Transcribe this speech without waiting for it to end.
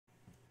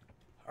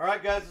All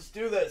right, guys, let's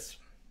do this.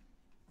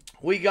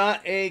 We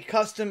got a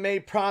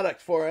custom-made product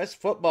for us,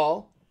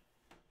 football.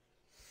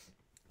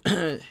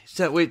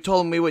 So we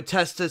told them we would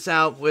test this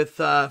out with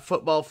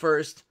football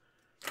first.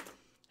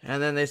 And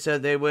then they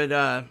said they would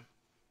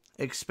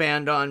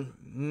expand on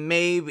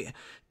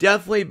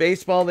definitely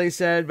baseball, they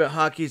said, but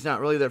hockey's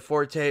not really their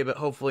forte, but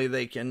hopefully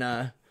they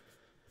can,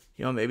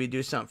 maybe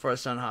do something for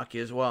us on hockey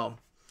as well.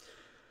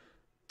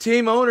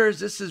 Team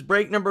owners, this is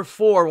break number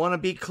 4. Want to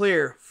be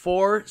clear.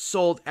 4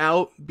 sold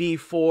out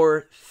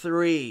before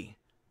 3.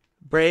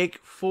 Break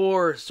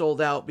 4 sold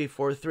out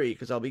before 3,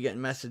 because I'll be getting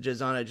messages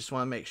on it. I just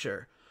want to make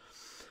sure.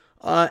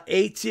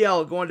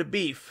 ATL going to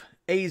Beef.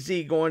 AZ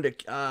going to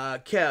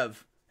Kev,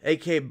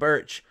 a.k.a.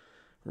 Birch.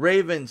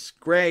 Ravens,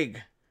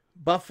 Greg.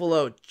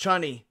 Buffalo,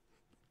 Chunny.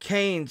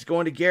 Canes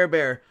going to Gare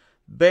Bear.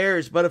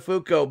 Bears,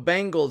 Buttafuoco.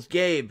 Bengals,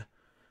 Gabe.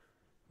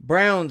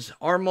 Browns,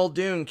 R.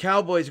 Muldoon.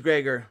 Cowboys,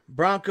 Gregor.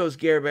 Broncos,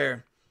 Gare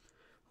Bear.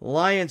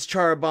 Lions,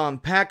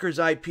 Charabomb. Packers,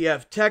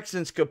 IPF.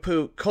 Texans,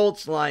 Kaput.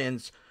 Colts,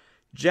 Lions.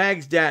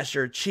 Jags,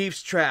 Dasher.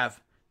 Chiefs, Trav.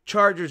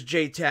 Chargers,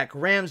 J-Tac.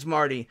 Rams,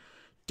 Marty.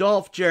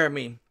 Dolph,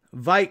 Jeremy.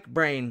 Vike,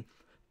 Brain.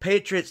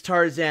 Patriots,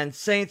 Tarzan.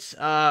 Saints,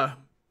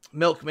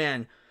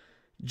 Milkman.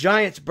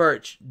 Giants,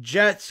 Birch.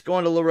 Jets,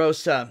 going to La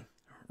Rosa.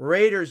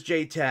 Raiders,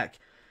 J-Tac.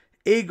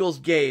 Eagles,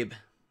 Gabe.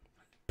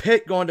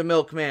 Pitt, going to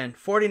Milkman.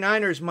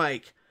 49ers,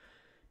 Mike.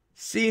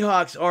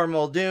 Seahawks, R.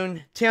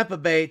 Muldoon. Tampa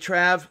Bay,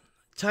 Trav.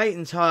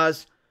 Titans,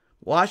 Haas.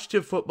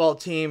 Washington football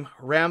team,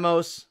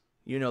 Ramos.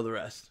 You know the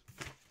rest.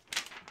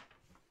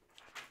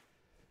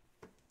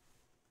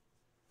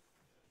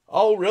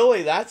 Oh,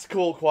 really? That's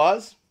cool,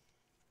 Quaz.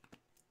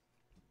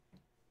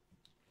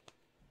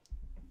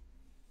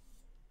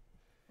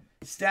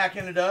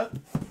 Stacking it up.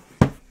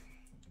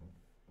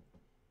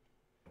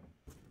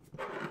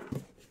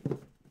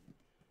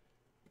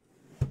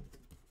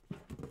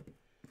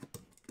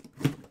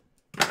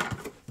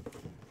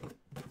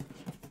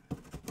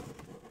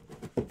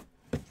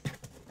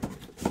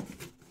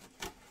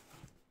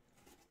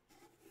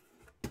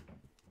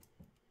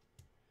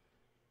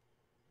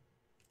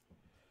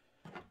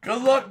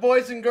 Good luck,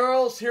 boys and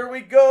girls. Here we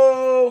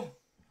go.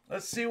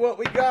 Let's see what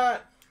we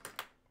got.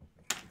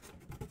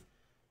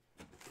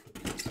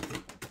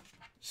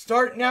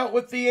 Starting out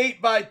with the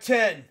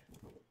 8x10.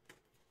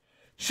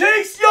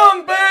 Chase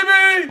Young,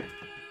 baby!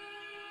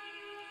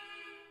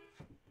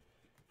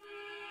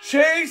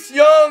 Chase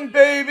Young,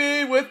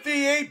 baby, with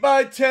the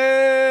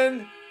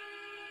 8x10.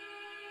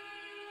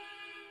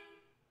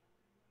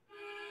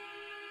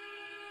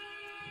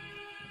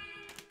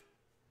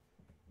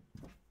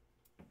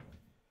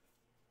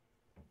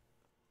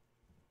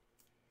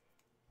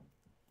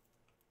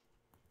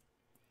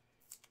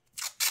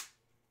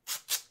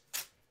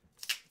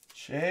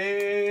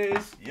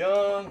 Chase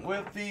Young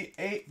with the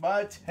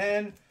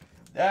 8x10.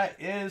 That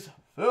is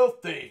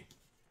filthy.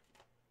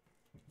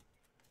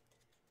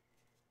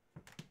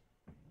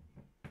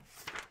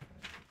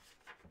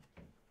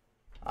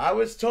 I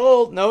was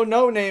told, no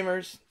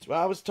no-namers. That's what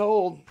I was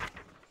told.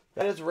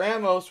 That is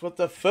Ramos with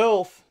the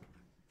filth.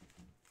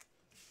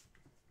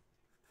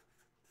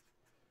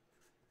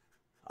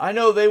 I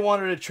know they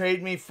wanted to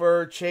trade me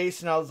for Chase,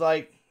 and I was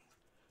like,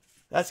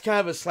 that's kind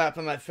of a slap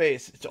in my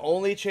face. It's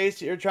only Chase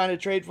that you're trying to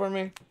trade for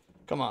me?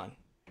 Come on.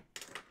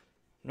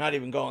 I'm not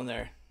even going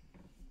there.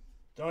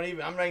 I'm not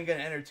even going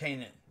to entertain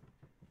it.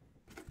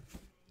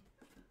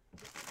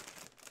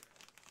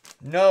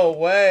 No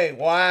way.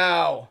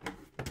 Wow.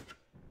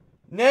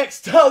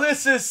 Next, oh,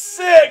 this is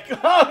sick.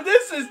 Oh,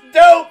 this is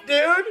dope,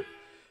 dude.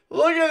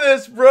 Look at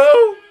this, bro.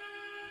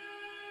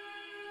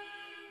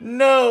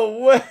 No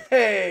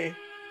way.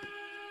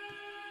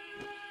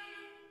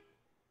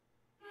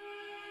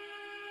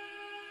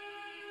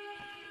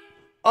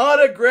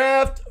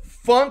 Autographed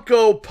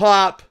Funko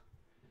Pop.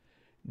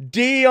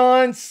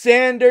 Deion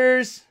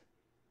Sanders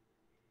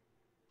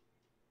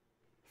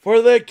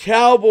for the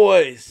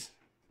Cowboys.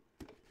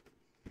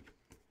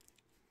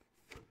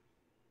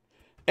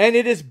 And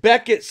it is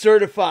Beckett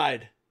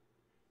certified.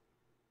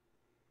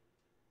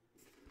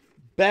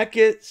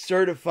 Beckett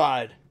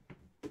certified.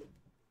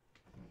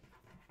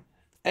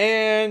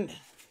 And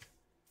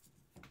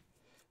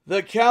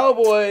the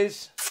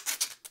Cowboys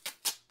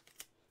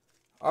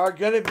are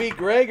going to be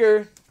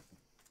Gregor.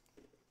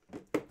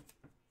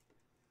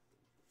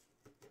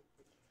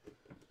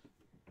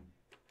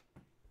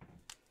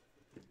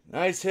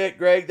 Nice hit,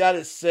 Greg. That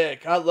is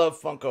sick. I love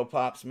Funko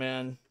Pops,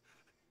 man.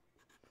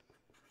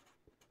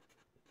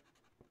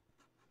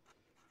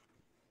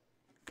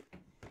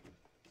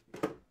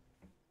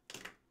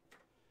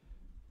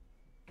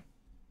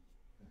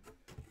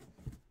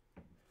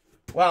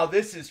 Wow,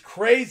 this is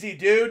crazy,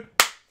 dude.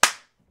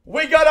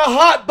 We got a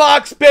hot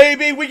box,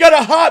 baby. We got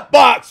a hot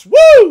box.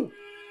 Woo!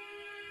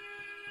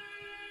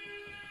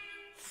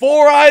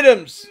 4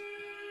 items.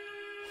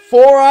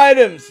 4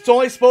 items. It's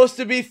only supposed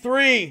to be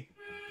 3.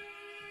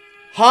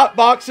 Hot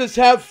boxes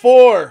have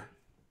 4.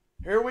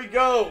 Here we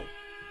go.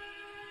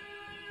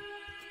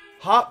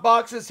 Hot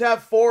boxes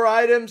have 4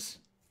 items.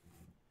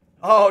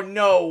 Oh,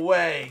 no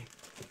way.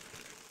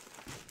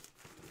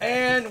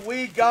 And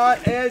we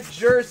got a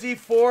jersey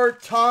for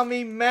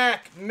Tommy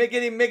Mac.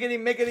 Miggity, miggity,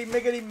 miggity,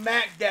 miggity,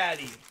 Mac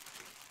Daddy.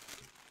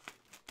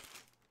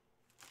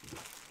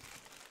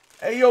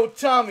 Hey, yo,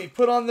 Tommy,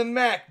 put on the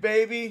Mac,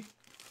 baby.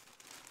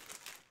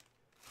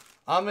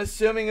 I'm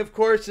assuming, of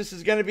course, this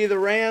is going to be the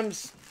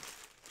Rams.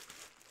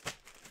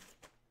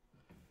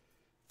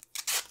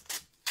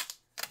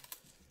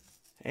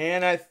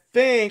 And I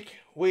think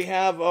we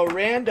have a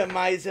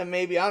randomizer,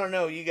 maybe. I don't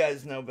know. You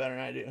guys know better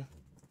than I do.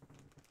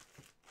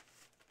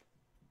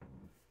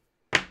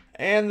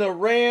 And the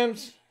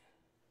Rams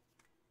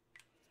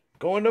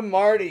going to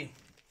Marty.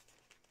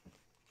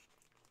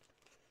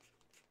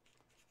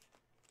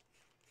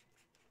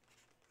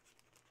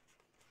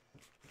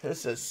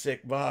 This is a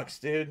sick box,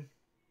 dude.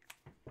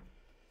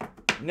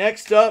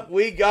 Next up,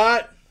 we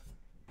got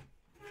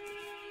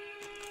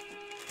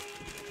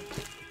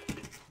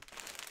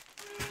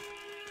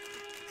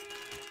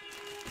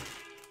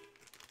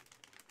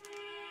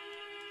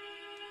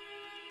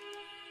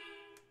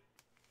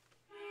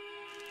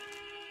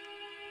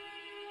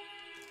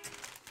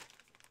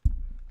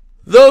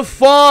the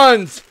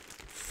Fonz.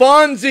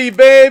 Fonzie,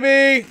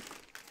 baby.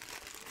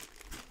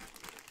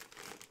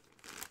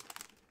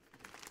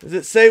 Does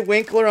it say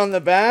Winkler on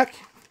the back?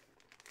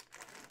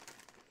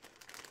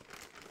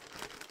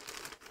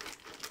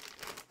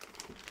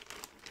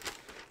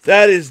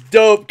 That is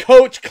dope.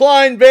 Coach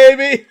Klein,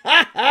 baby.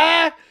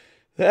 That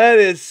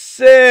is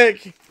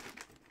sick.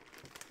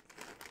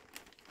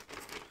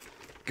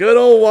 Good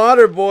old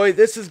water boy.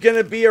 This is going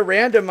to be a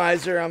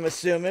randomizer, I'm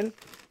assuming.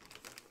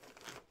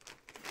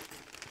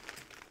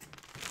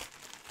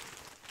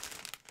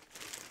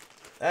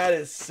 That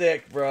is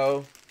sick,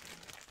 bro.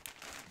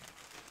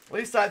 At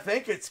least I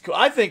think it's cool.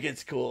 I think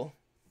it's cool.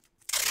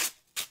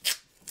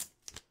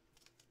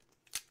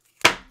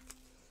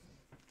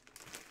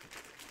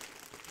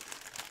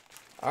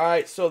 All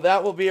right, so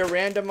that will be a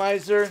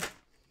randomizer.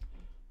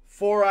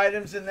 4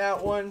 items in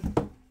that one.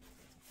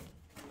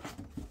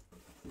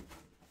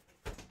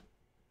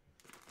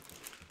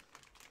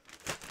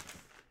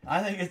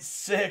 I think it's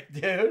sick,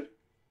 dude.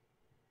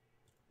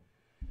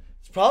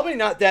 It's probably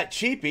not that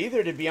cheap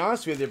either, to be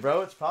honest with you,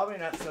 bro. It's probably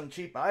not some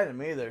cheap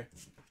item either.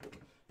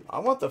 I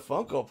want the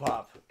Funko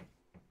Pop.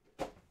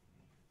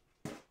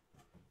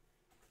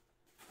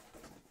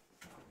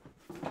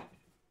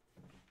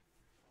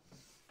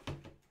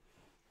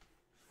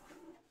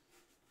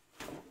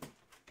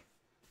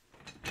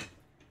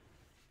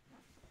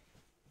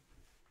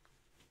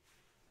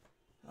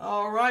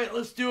 All right,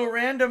 let's do a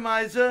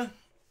randomizer.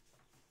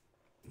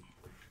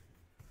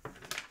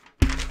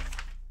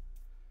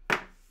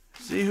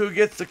 See who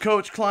gets the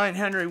Coach Klein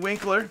Henry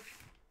Winkler.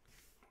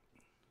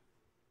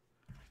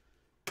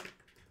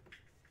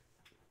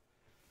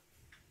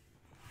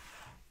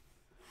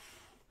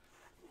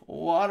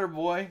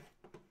 Waterboy.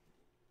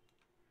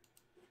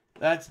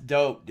 That's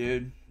dope,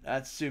 dude.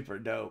 That's super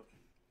dope.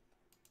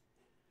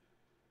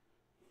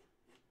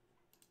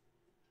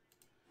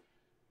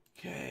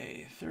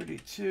 Okay,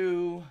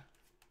 32.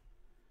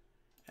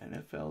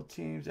 NFL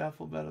teams,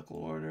 alphabetical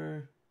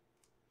order.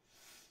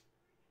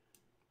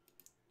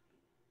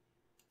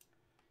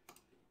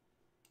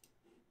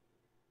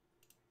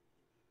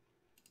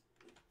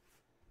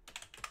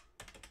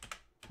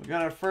 We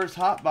got our first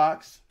hot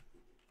box.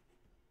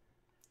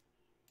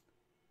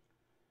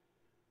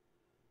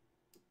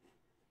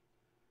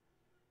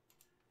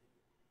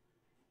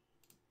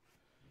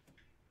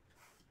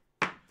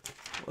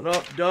 What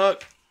up,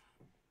 Duck?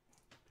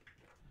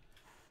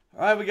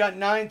 All right, we got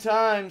 9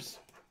 times.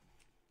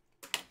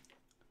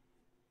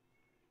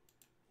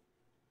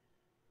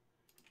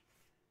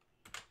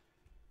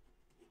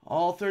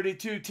 All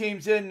 32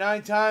 teams in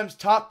 9 times.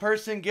 Top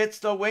person gets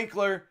the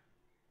Winkler.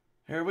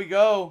 Here we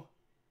go.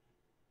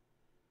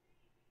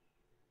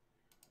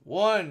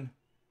 1,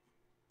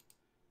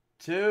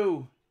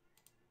 2,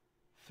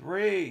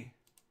 3,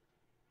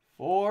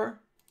 4,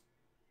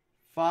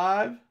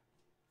 5,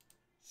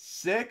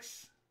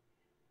 6,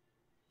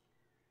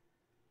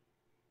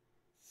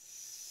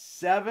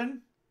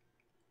 7,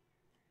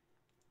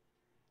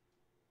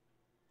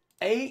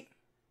 8.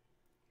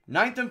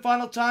 9th and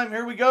final time.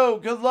 Here we go.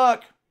 Good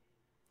luck.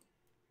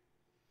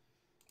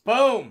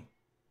 Boom.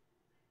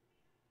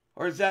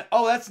 Or is that...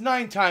 Oh, that's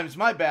 9 times.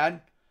 My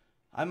bad.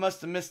 I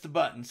must have missed the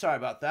button. Sorry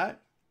about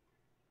that.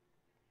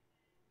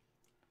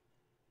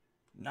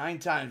 9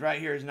 times.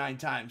 Right here is 9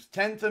 times.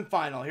 10th and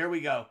final. Here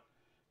we go.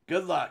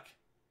 Good luck.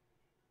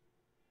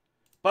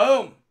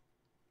 Boom.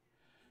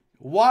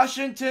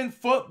 Washington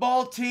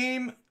football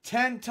team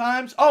 10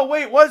 times. Oh,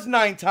 wait. It was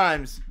 9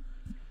 times.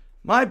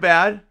 My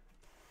bad.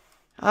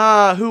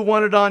 Who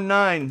won it on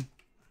 9?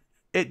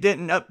 It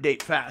didn't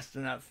update fast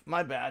enough.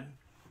 My bad.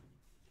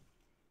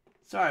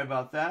 Sorry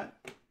about that.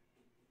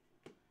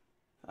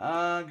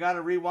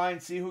 Gotta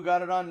rewind, see who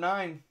got it on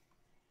 9.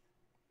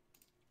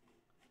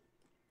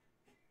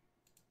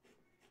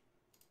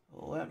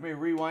 Let me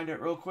rewind it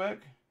real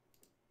quick.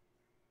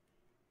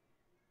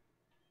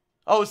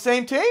 Oh,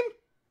 same team?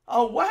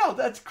 Oh, wow,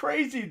 that's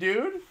crazy,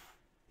 dude.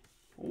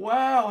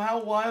 Wow,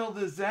 how wild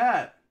is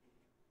that?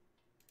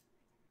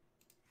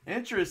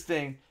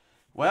 Interesting.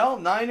 Well,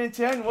 9 and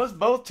 10 was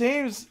both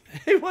teams.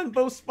 They won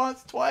both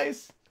spots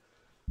twice.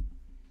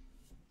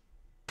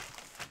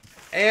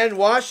 And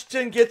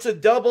Washington gets a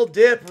double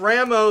dip.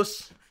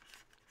 Ramos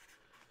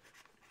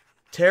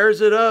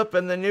tears it up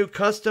in the new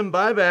custom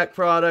buyback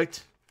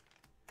product.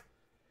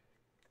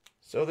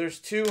 So there's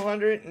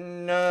 200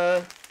 and...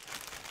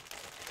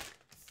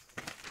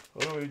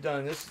 what have we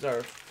done? This is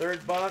our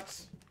third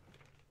box.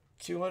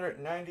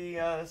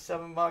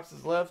 297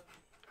 boxes left.